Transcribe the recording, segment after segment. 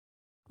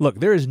Look,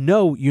 there is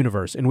no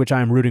universe in which I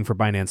am rooting for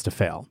Binance to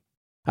fail.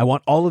 I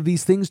want all of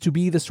these things to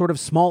be the sort of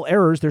small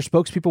errors their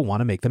spokespeople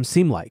want to make them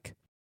seem like.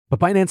 But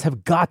Binance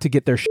have got to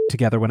get their shit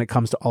together when it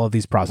comes to all of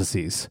these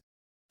processes.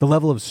 The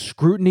level of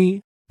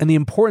scrutiny and the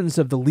importance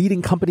of the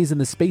leading companies in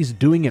the space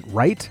doing it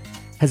right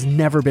has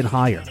never been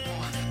higher.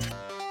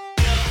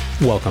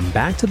 Welcome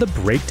back to The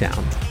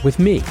Breakdown with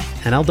me,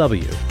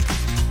 NLW.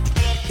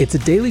 It's a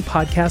daily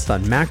podcast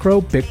on macro,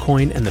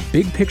 Bitcoin, and the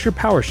big picture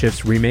power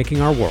shifts remaking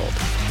our world.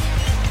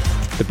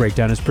 The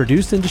Breakdown is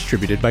produced and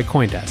distributed by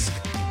CoinDesk.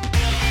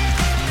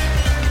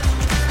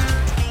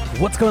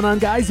 What's going on,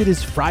 guys? It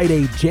is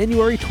Friday,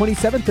 January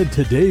 27th, and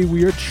today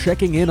we are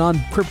checking in on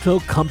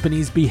crypto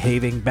companies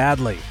behaving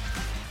badly.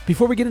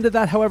 Before we get into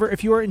that, however,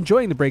 if you are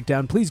enjoying The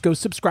Breakdown, please go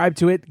subscribe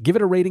to it, give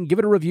it a rating, give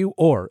it a review,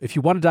 or if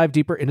you want to dive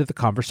deeper into the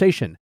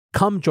conversation,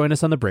 come join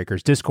us on the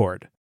Breakers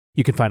Discord.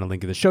 You can find a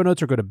link in the show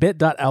notes or go to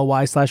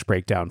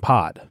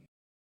bit.ly/breakdownpod.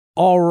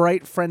 All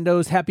right,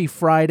 friendos, happy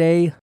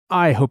Friday.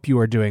 I hope you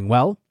are doing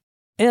well.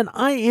 And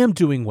I am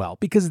doing well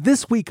because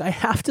this week, I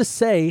have to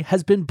say,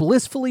 has been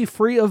blissfully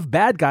free of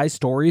bad guy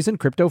stories and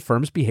crypto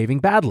firms behaving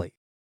badly.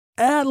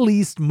 At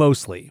least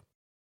mostly.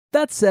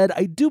 That said,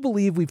 I do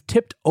believe we've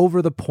tipped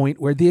over the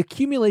point where the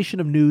accumulation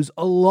of news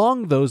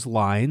along those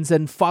lines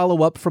and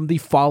follow-up from the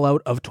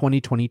fallout of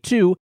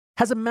 2022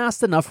 has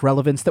amassed enough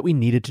relevance that we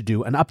needed to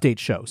do an update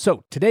show.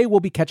 So today we'll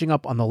be catching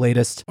up on the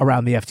latest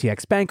around the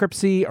FTX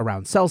bankruptcy,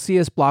 around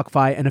Celsius,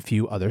 BlockFi, and a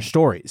few other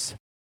stories.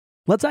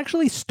 Let's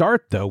actually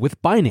start, though,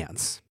 with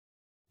Binance.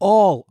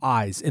 All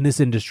eyes in this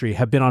industry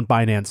have been on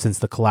Binance since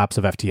the collapse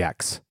of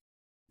FTX.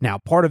 Now,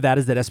 part of that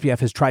is that SBF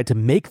has tried to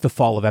make the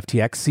fall of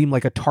FTX seem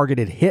like a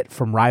targeted hit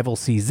from rival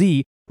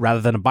CZ rather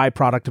than a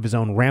byproduct of his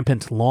own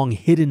rampant,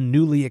 long-hidden,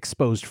 newly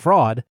exposed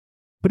fraud.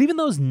 But even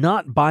those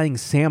not buying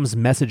Sam's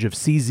message of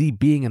CZ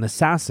being an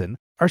assassin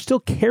are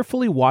still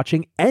carefully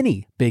watching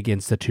any big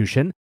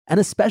institution, and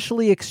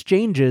especially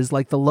exchanges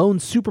like the lone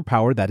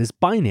superpower that is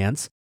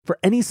Binance, for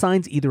any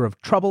signs either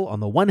of trouble on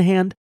the one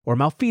hand or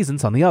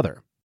malfeasance on the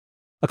other.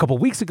 A couple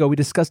weeks ago, we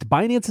discussed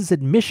Binance's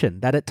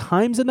admission that at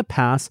times in the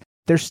past,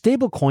 their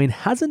stablecoin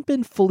hasn't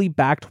been fully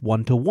backed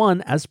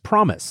one-to-one as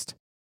promised.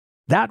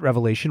 That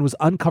revelation was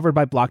uncovered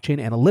by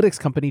blockchain analytics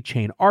company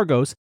Chain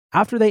Argos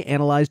after they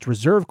analyzed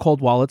reserve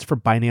cold wallets for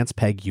Binance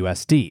Peg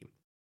USD.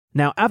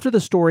 Now, after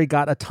the story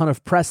got a ton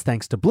of press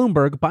thanks to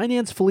Bloomberg,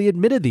 Binance fully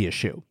admitted the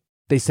issue.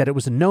 They said it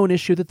was a known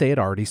issue that they had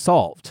already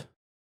solved.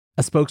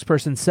 A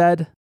spokesperson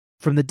said,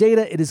 "From the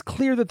data, it is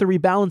clear that the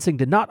rebalancing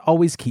did not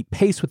always keep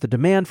pace with the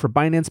demand for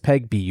Binance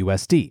Peg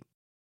BUSD.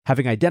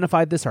 Having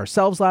identified this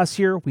ourselves last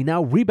year, we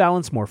now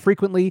rebalance more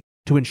frequently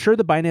to ensure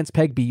the Binance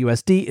Peg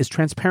BUSD is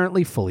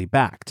transparently fully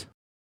backed."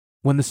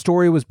 When the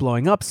story was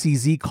blowing up,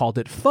 CZ called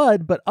it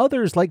FUD, but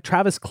others like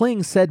Travis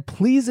Kling said,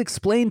 "Please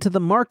explain to the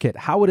market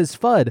how it is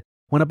FUD,"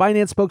 when a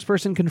Binance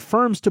spokesperson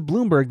confirms to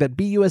Bloomberg that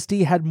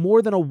BUSD had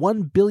more than a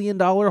 $1 billion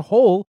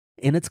hole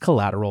in its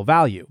collateral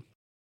value.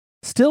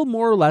 Still,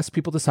 more or less,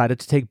 people decided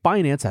to take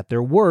Binance at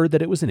their word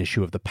that it was an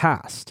issue of the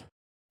past.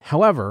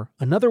 However,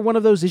 another one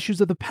of those issues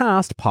of the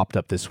past popped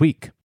up this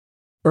week.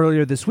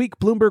 Earlier this week,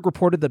 Bloomberg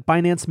reported that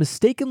Binance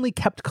mistakenly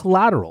kept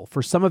collateral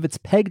for some of its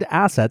pegged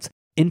assets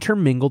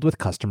intermingled with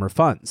customer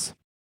funds.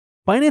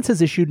 Binance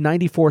has issued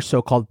 94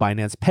 so-called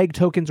Binance Peg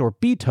tokens or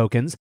B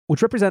tokens,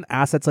 which represent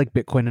assets like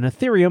Bitcoin and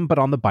Ethereum, but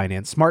on the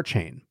Binance Smart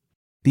Chain.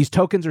 These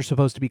tokens are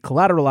supposed to be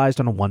collateralized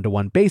on a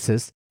one-to-one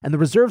basis, and the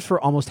reserves for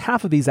almost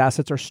half of these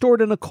assets are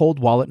stored in a cold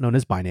wallet known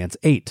as Binance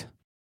 8.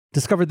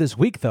 Discovered this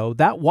week, though,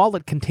 that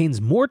wallet contains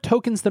more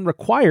tokens than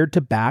required to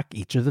back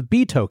each of the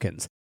B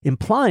tokens,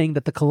 implying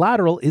that the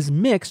collateral is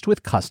mixed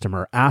with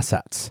customer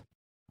assets.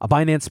 A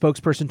Binance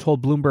spokesperson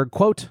told Bloomberg,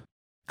 quote,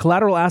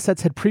 "Collateral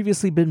assets had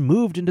previously been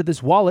moved into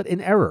this wallet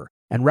in error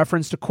and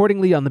referenced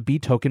accordingly on the B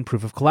token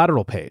proof of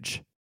collateral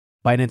page.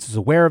 Binance is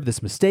aware of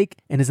this mistake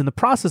and is in the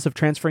process of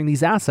transferring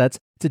these assets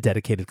to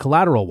dedicated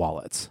collateral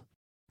wallets.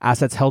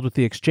 Assets held with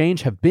the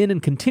exchange have been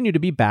and continue to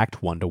be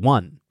backed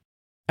one-to-one."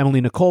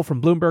 Emily Nicole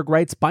from Bloomberg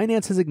writes,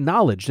 "Binance has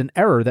acknowledged an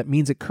error that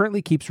means it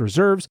currently keeps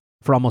reserves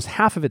for almost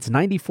half of its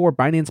 94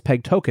 Binance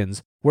Peg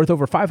tokens, worth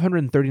over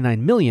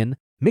 $539 million,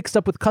 mixed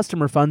up with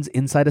customer funds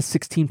inside a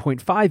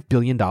 $16.5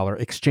 billion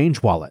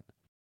exchange wallet."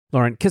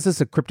 Laurent Kissis,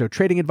 a crypto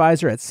trading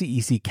advisor at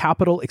CEC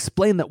Capital,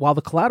 explained that while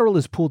the collateral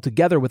is pooled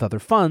together with other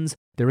funds,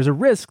 there is a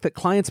risk that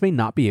clients may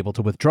not be able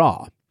to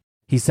withdraw.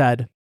 He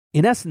said,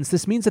 "In essence,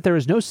 this means that there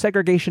is no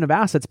segregation of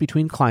assets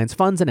between clients'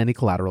 funds and any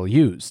collateral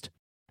used.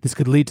 This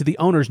could lead to the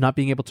owners not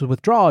being able to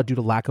withdraw due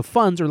to lack of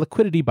funds or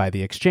liquidity by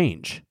the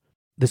exchange.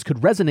 This could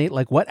resonate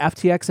like what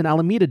FTX and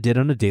Alameda did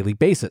on a daily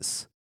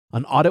basis.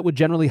 An audit would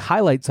generally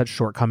highlight such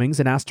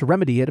shortcomings and ask to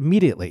remedy it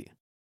immediately.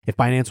 If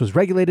Binance was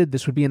regulated,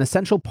 this would be an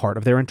essential part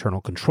of their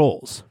internal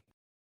controls."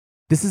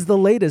 This is the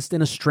latest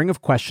in a string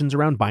of questions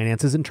around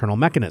Binance's internal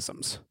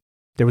mechanisms.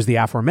 There was the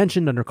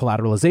aforementioned under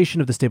collateralization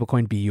of the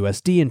stablecoin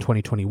BUSD in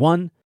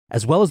 2021,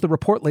 as well as the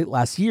report late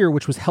last year,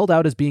 which was held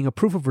out as being a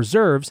proof of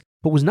reserves,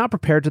 but was not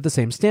prepared to the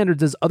same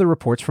standards as other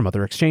reports from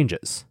other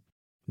exchanges.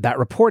 That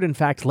report, in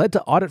fact, led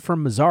to audit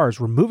firm Mazars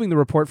removing the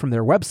report from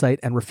their website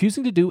and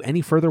refusing to do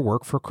any further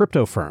work for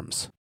crypto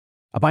firms.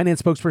 A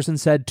Binance spokesperson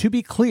said, "To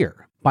be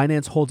clear,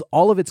 Binance holds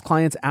all of its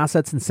clients'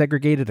 assets in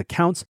segregated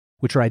accounts,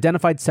 which are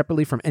identified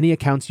separately from any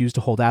accounts used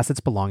to hold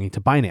assets belonging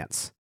to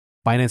Binance.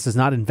 Binance does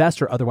not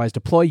invest or otherwise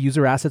deploy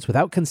user assets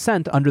without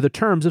consent under the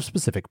terms of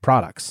specific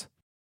products."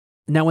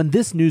 Now, when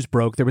this news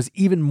broke, there was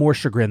even more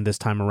chagrin this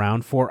time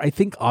around for, I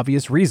think,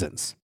 obvious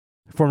reasons.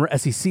 Former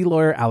SEC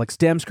lawyer Alex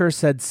Damsker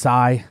said,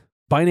 "Sigh,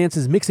 Binance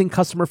is mixing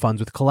customer funds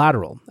with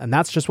collateral, and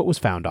that's just what was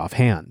found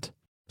offhand.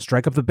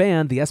 Strike up the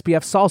band, the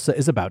SBF salsa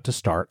is about to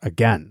start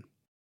again."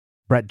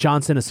 Brett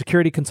Johnson, a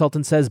security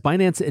consultant, says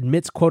Binance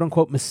admits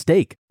quote-unquote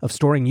mistake of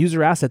storing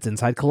user assets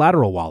inside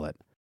collateral wallet.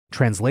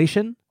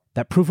 Translation?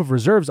 That proof of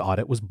reserves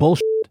audit was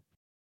bullshit.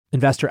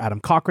 Investor Adam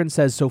Cochran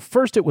says, so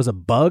first it was a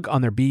bug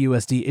on their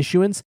BUSD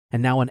issuance,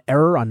 and now an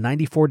error on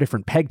 94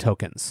 different PEG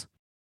tokens.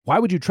 Why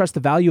would you trust the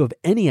value of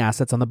any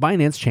assets on the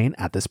Binance chain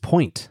at this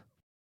point?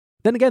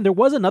 Then again, there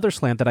was another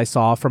slant that I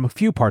saw from a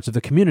few parts of the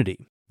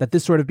community, that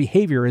this sort of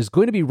behavior is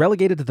going to be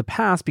relegated to the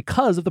past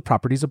because of the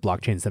properties of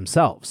blockchains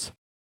themselves.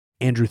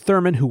 Andrew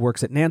Thurman, who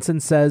works at Nansen,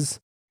 says,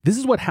 "This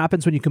is what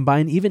happens when you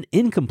combine even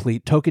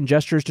incomplete token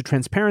gestures to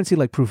transparency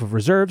like proof of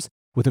reserves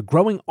with a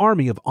growing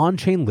army of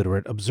on-chain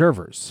literate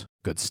observers.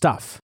 Good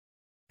stuff."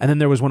 And then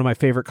there was one of my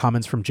favorite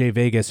comments from Jay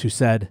Vegas who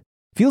said,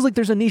 "Feels like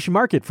there's a niche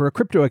market for a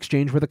crypto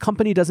exchange where the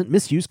company doesn't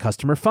misuse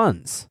customer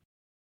funds."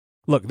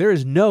 Look, there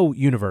is no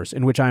universe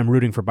in which I am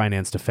rooting for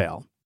Binance to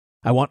fail.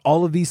 I want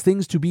all of these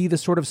things to be the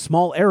sort of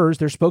small errors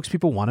their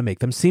spokespeople want to make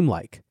them seem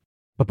like.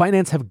 But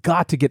Binance have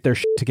got to get their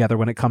shit together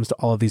when it comes to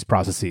all of these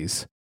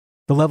processes.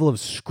 The level of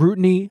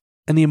scrutiny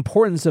and the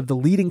importance of the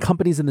leading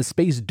companies in the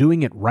space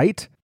doing it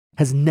right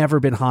has never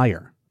been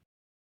higher.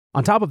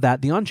 On top of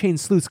that, the on-chain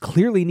sleuths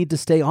clearly need to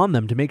stay on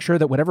them to make sure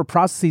that whatever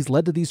processes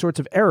led to these sorts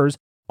of errors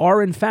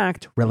are in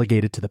fact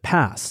relegated to the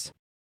past.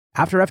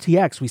 After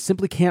FTX, we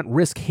simply can't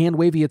risk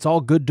hand-wavy it's all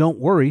good, don't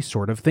worry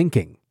sort of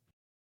thinking.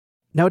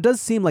 Now, it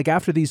does seem like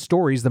after these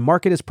stories, the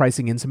market is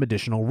pricing in some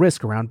additional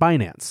risk around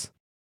Binance.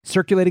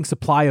 Circulating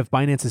supply of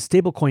Binance's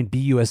stablecoin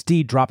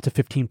BUSD dropped to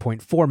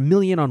 15.4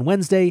 million on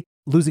Wednesday,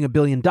 losing $1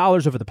 billion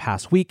over the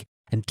past week,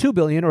 and $2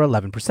 billion or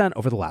 11%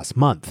 over the last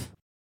month.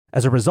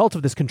 As a result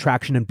of this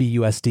contraction in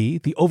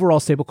BUSD, the overall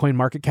stablecoin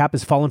market cap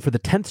has fallen for the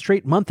 10th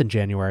straight month in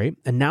January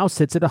and now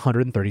sits at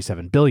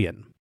 $137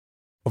 billion.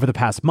 Over the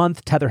past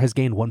month, Tether has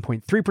gained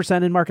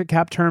 1.3% in market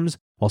cap terms,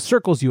 while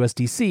Circle's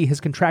USDC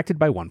has contracted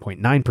by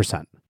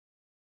 1.9%.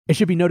 It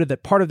should be noted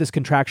that part of this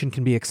contraction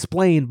can be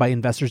explained by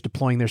investors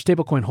deploying their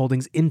stablecoin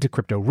holdings into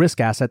crypto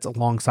risk assets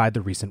alongside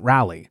the recent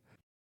rally.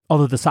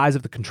 Although the size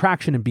of the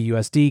contraction in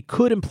BUSD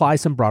could imply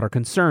some broader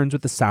concerns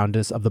with the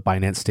soundness of the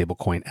Binance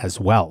stablecoin as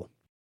well.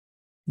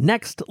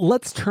 Next,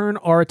 let's turn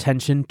our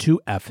attention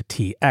to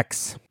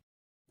FTX.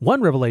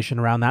 One revelation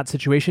around that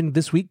situation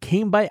this week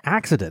came by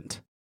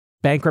accident.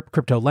 Bankrupt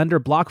crypto lender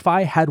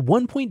BlockFi had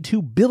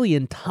 $1.2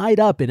 billion tied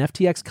up in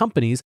FTX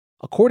companies,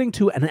 according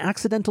to an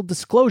accidental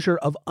disclosure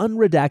of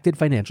unredacted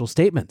financial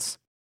statements.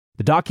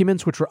 The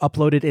documents, which were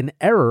uploaded in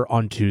error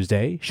on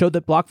Tuesday, showed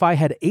that BlockFi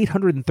had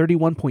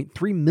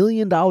 $831.3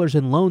 million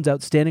in loans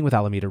outstanding with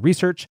Alameda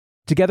Research,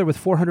 together with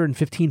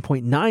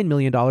 $415.9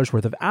 million worth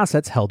of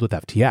assets held with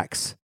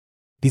FTX.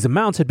 These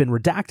amounts had been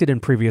redacted in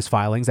previous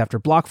filings after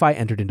BlockFi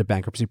entered into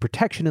bankruptcy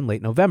protection in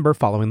late November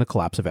following the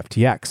collapse of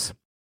FTX.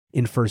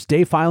 In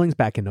first-day filings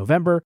back in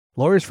November,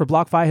 lawyers for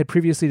BlockFi had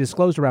previously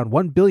disclosed around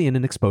 $1 billion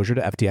in exposure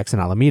to FTX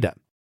and Alameda.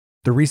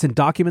 The recent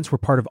documents were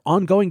part of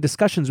ongoing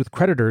discussions with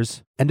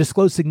creditors and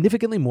disclosed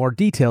significantly more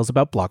details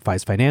about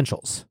BlockFi's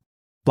financials.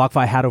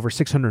 BlockFi had over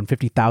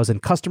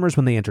 650,000 customers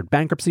when they entered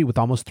bankruptcy, with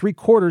almost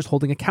three-quarters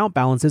holding account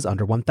balances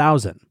under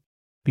 1,000.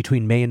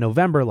 Between May and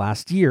November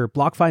last year,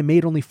 BlockFi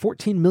made only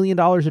 $14 million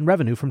in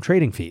revenue from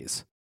trading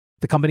fees.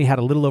 The company had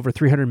a little over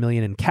 $300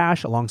 million in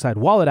cash alongside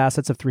wallet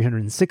assets of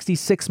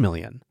 $366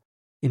 million.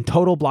 In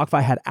total,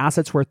 BlockFi had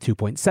assets worth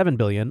 $2.7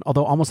 billion,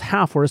 although almost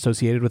half were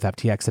associated with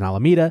FTX and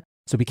Alameda,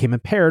 so became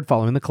impaired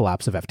following the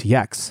collapse of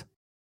FTX.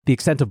 The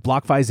extent of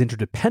BlockFi's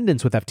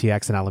interdependence with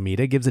FTX and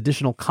Alameda gives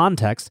additional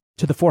context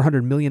to the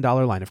 $400 million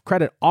line of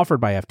credit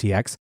offered by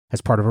FTX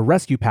as part of a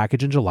rescue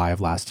package in July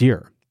of last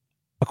year.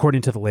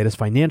 According to the latest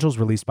financials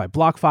released by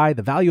BlockFi,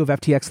 the value of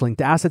FTX-linked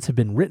assets have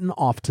been written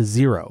off to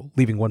zero,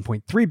 leaving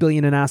 $1.3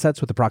 billion in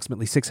assets, with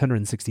approximately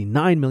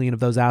 $669 million of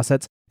those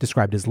assets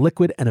described as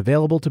liquid and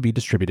available to be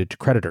distributed to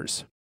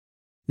creditors.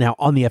 Now,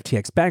 on the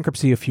FTX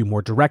bankruptcy, a few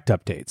more direct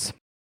updates.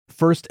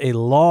 First, a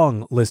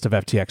long list of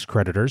FTX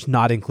creditors,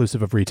 not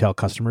inclusive of retail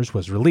customers,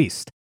 was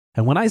released.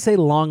 And when I say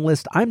long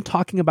list, I'm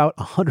talking about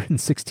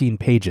 116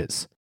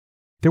 pages.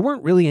 There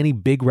weren't really any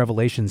big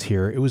revelations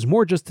here. It was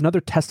more just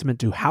another testament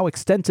to how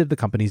extensive the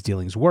company's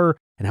dealings were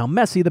and how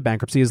messy the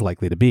bankruptcy is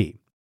likely to be.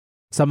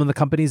 Some of the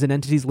companies and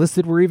entities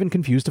listed were even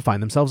confused to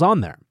find themselves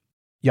on there.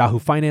 Yahoo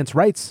Finance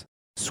writes,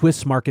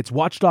 Swiss markets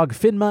watchdog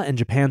FINMA and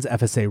Japan's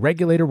FSA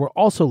regulator were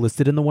also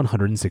listed in the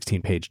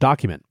 116-page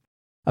document.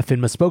 A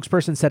FINMA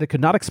spokesperson said it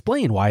could not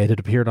explain why it had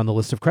appeared on the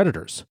list of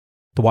creditors.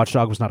 The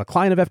watchdog was not a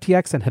client of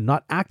FTX and had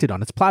not acted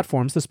on its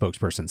platforms, the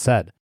spokesperson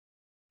said.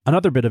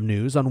 Another bit of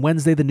news, on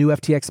Wednesday, the new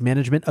FTX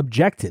management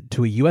objected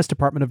to a U.S.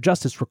 Department of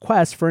Justice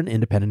request for an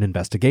independent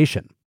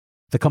investigation.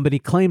 The company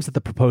claims that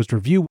the proposed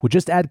review would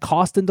just add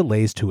cost and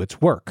delays to its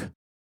work.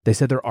 They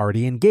said they're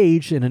already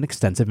engaged in an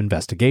extensive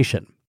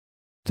investigation.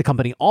 The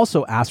company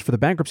also asked for the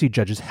bankruptcy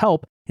judge's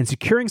help in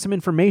securing some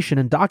information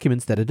and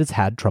documents that it has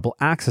had trouble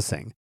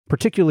accessing,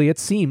 particularly it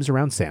seems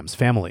around Sam's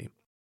family.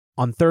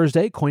 On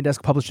Thursday,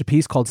 CoinDesk published a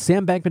piece called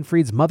Sam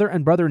Bankman-Fried's Mother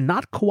and Brother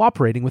Not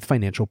Cooperating with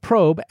Financial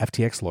Probe,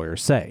 FTX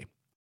lawyers say.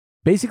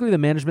 Basically, the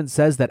management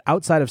says that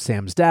outside of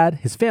Sam's dad,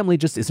 his family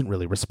just isn't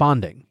really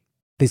responding.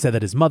 They said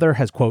that his mother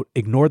has, quote,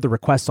 ignored the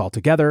requests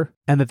altogether,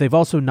 and that they've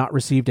also not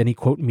received any,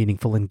 quote,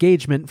 meaningful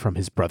engagement from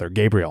his brother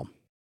Gabriel.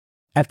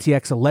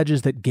 FTX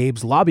alleges that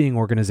Gabe's lobbying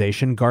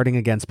organization, Guarding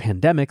Against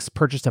Pandemics,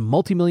 purchased a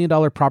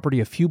multi-million-dollar property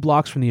a few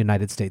blocks from the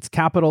United States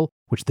Capitol,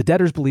 which the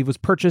debtors believe was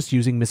purchased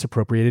using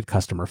misappropriated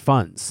customer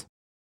funds.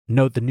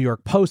 Note the New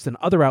York Post and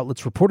other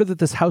outlets reported that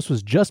this house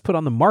was just put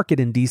on the market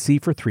in D.C.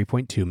 for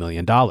 $3.2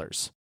 million.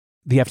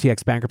 The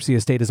FTX bankruptcy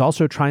estate is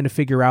also trying to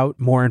figure out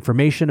more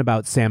information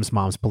about Sam's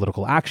mom's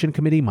political action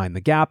committee, Mind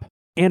the Gap,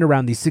 and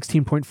around the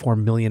 $16.4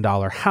 million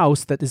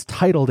house that is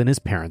titled in his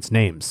parents'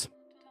 names.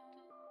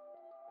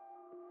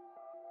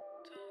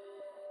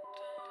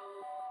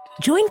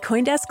 Join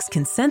CoinDesk's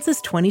Consensus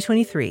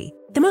 2023,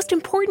 the most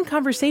important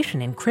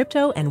conversation in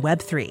crypto and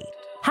Web3,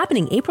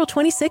 happening April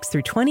 26th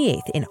through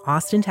 28th in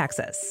Austin,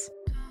 Texas.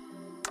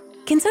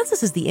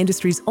 Consensus is the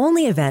industry's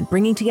only event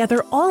bringing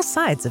together all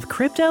sides of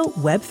crypto,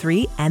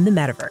 Web3, and the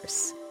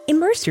metaverse.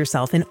 Immerse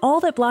yourself in all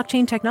that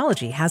blockchain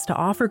technology has to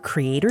offer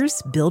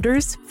creators,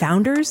 builders,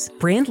 founders,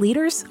 brand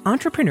leaders,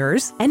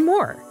 entrepreneurs, and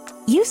more.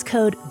 Use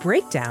code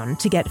BREAKDOWN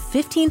to get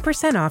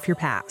 15% off your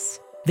pass.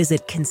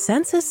 Visit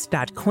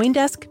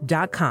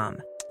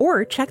consensus.coindesk.com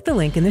or check the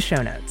link in the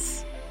show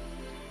notes.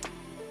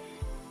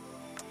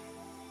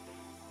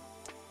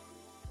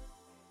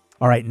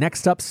 All right,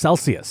 next up,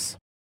 Celsius.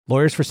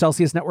 Lawyers for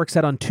Celsius Network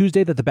said on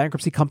Tuesday that the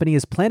bankruptcy company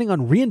is planning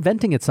on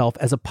reinventing itself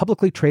as a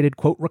publicly traded,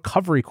 quote,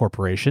 recovery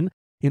corporation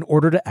in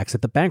order to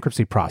exit the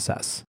bankruptcy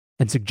process,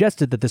 and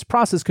suggested that this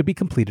process could be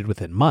completed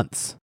within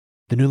months.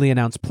 The newly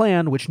announced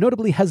plan, which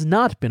notably has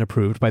not been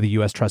approved by the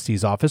U.S.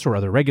 Trustee's Office or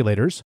other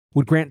regulators,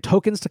 would grant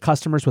tokens to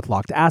customers with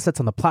locked assets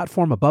on the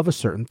platform above a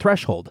certain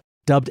threshold,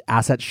 dubbed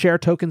Asset Share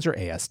Tokens or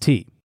AST.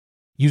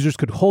 Users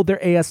could hold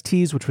their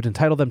ASTs, which would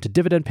entitle them to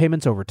dividend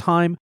payments over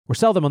time, or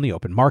sell them on the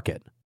open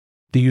market.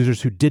 The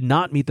users who did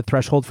not meet the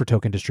threshold for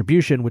token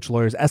distribution, which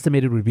lawyers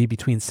estimated would be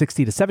between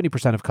 60 to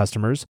 70% of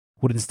customers,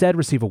 would instead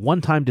receive a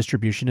one-time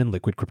distribution in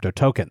liquid crypto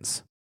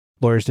tokens.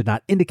 Lawyers did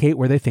not indicate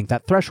where they think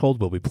that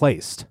threshold will be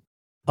placed.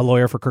 A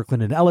lawyer for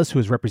Kirkland & Ellis who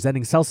is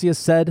representing Celsius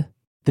said,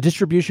 "The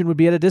distribution would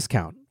be at a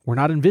discount. We're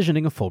not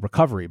envisioning a full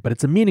recovery, but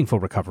it's a meaningful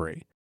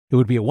recovery. It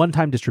would be a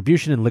one-time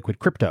distribution in liquid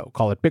crypto,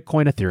 call it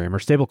Bitcoin, Ethereum, or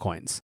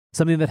stablecoins.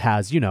 Something that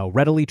has,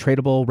 readily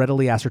tradable,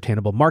 readily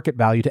ascertainable market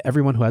value to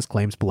everyone who has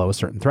claims below a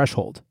certain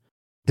threshold."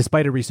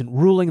 Despite a recent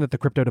ruling that the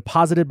crypto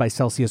deposited by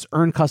Celsius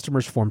Earn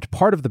customers formed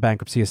part of the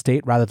bankruptcy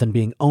estate rather than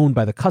being owned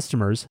by the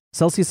customers,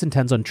 Celsius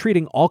intends on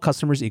treating all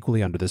customers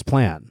equally under this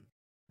plan.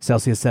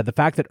 Celsius said the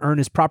fact that Earn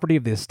is property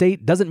of the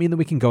estate doesn't mean that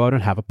we can go out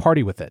and have a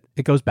party with it.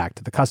 It goes back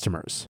to the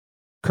customers.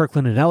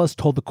 Kirkland & Ellis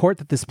told the court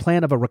that this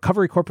plan of a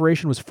recovery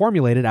corporation was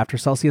formulated after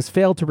Celsius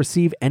failed to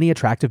receive any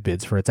attractive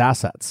bids for its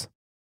assets.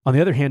 On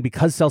the other hand,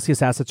 because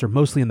Celsius assets are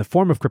mostly in the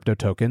form of crypto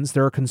tokens,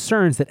 there are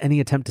concerns that any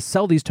attempt to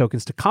sell these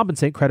tokens to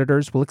compensate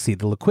creditors will exceed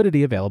the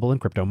liquidity available in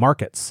crypto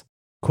markets.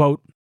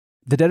 Quote,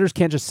 "The debtors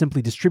can't just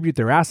simply distribute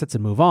their assets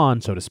and move on,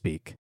 so to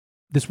speak.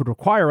 This would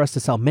require us to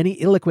sell many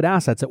illiquid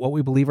assets at what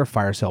we believe are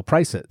fire sale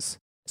prices.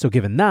 So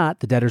given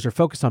that, the debtors are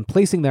focused on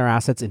placing their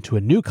assets into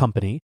a new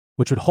company,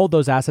 which would hold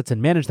those assets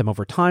and manage them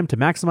over time to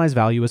maximize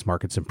value as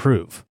markets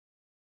improve."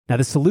 Now,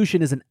 this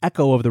solution is an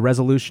echo of the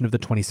resolution of the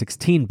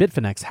 2016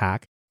 Bitfinex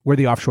hack, where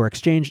the offshore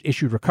exchange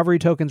issued recovery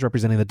tokens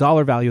representing the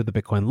dollar value of the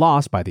Bitcoin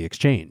lost by the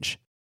exchange.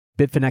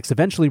 Bitfinex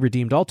eventually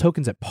redeemed all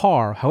tokens at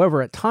par.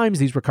 However, at times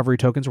these recovery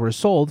tokens were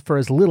sold for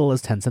as little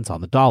as 10 cents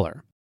on the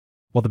dollar.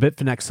 While the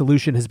Bitfinex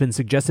solution has been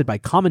suggested by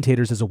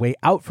commentators as a way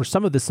out for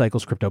some of this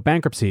cycle's crypto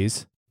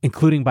bankruptcies,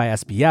 including by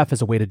SBF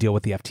as a way to deal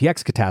with the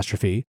FTX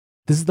catastrophe,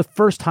 this is the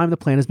first time the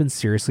plan has been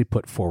seriously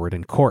put forward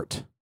in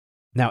court.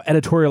 Now,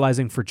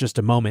 editorializing for just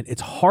a moment,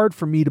 it's hard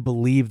for me to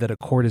believe that a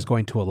court is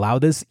going to allow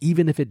this,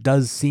 even if it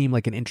does seem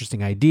like an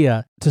interesting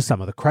idea to some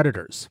of the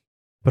creditors.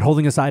 But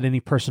holding aside any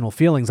personal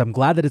feelings, I'm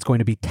glad that it's going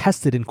to be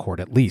tested in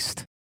court at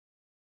least.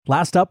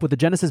 Last up, with the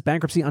Genesis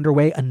bankruptcy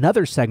underway,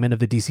 another segment of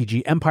the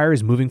DCG empire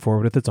is moving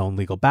forward with its own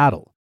legal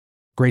battle.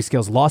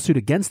 Grayscale's lawsuit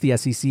against the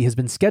SEC has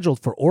been scheduled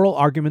for oral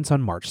arguments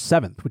on March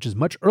 7th, which is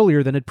much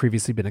earlier than had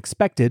previously been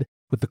expected,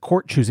 with the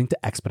court choosing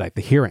to expedite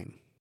the hearing.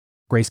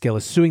 Grayscale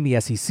is suing the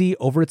SEC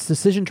over its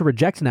decision to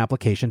reject an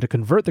application to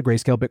convert the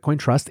Grayscale Bitcoin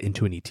Trust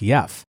into an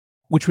ETF,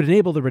 which would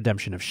enable the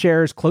redemption of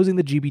shares, closing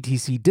the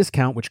GBTC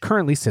discount, which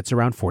currently sits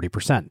around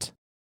 40%.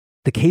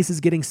 The case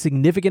is getting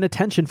significant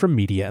attention from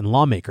media and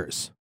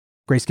lawmakers.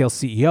 Grayscale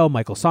CEO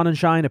Michael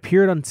Sonnenschein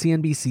appeared on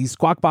CNBC's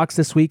Squawk Box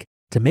this week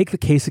to make the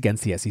case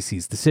against the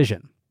SEC's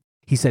decision.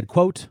 He said,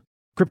 quote,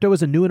 "Crypto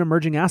is a new and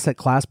emerging asset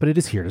class, but it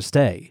is here to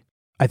stay.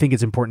 I think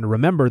it's important to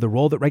remember the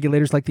role that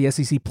regulators like the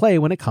SEC play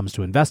when it comes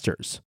to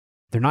investors.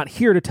 They're not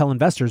here to tell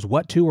investors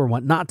what to or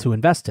what not to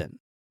invest in.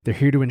 They're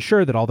here to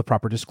ensure that all the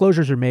proper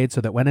disclosures are made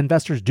so that when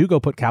investors do go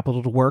put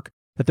capital to work,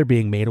 that they're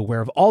being made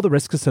aware of all the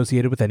risks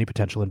associated with any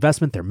potential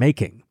investment they're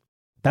making.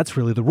 That's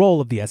really the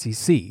role of the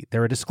SEC.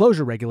 They're a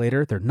disclosure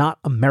regulator. They're not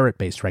a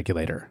merit-based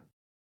regulator."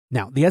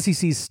 Now, the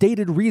SEC's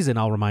stated reason,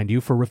 I'll remind you,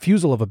 for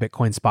refusal of a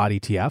Bitcoin spot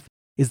ETF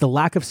is the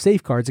lack of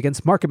safeguards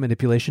against market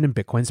manipulation in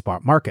Bitcoin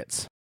spot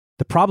markets.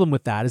 The problem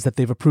with that is that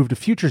they've approved a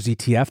futures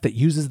ETF that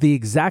uses the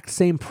exact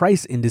same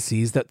price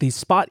indices that these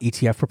spot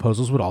ETF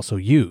proposals would also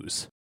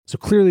use. So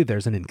clearly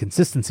there's an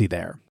inconsistency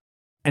there.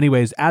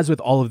 Anyways, as with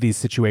all of these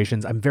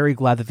situations, I'm very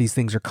glad that these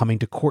things are coming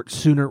to court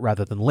sooner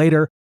rather than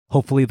later.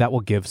 Hopefully that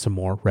will give some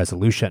more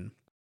resolution.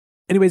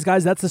 Anyways,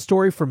 guys, that's the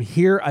story from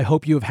here. I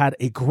hope you have had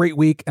a great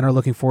week and are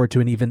looking forward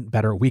to an even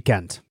better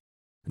weekend.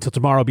 Until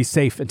tomorrow, be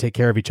safe and take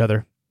care of each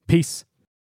other. Peace.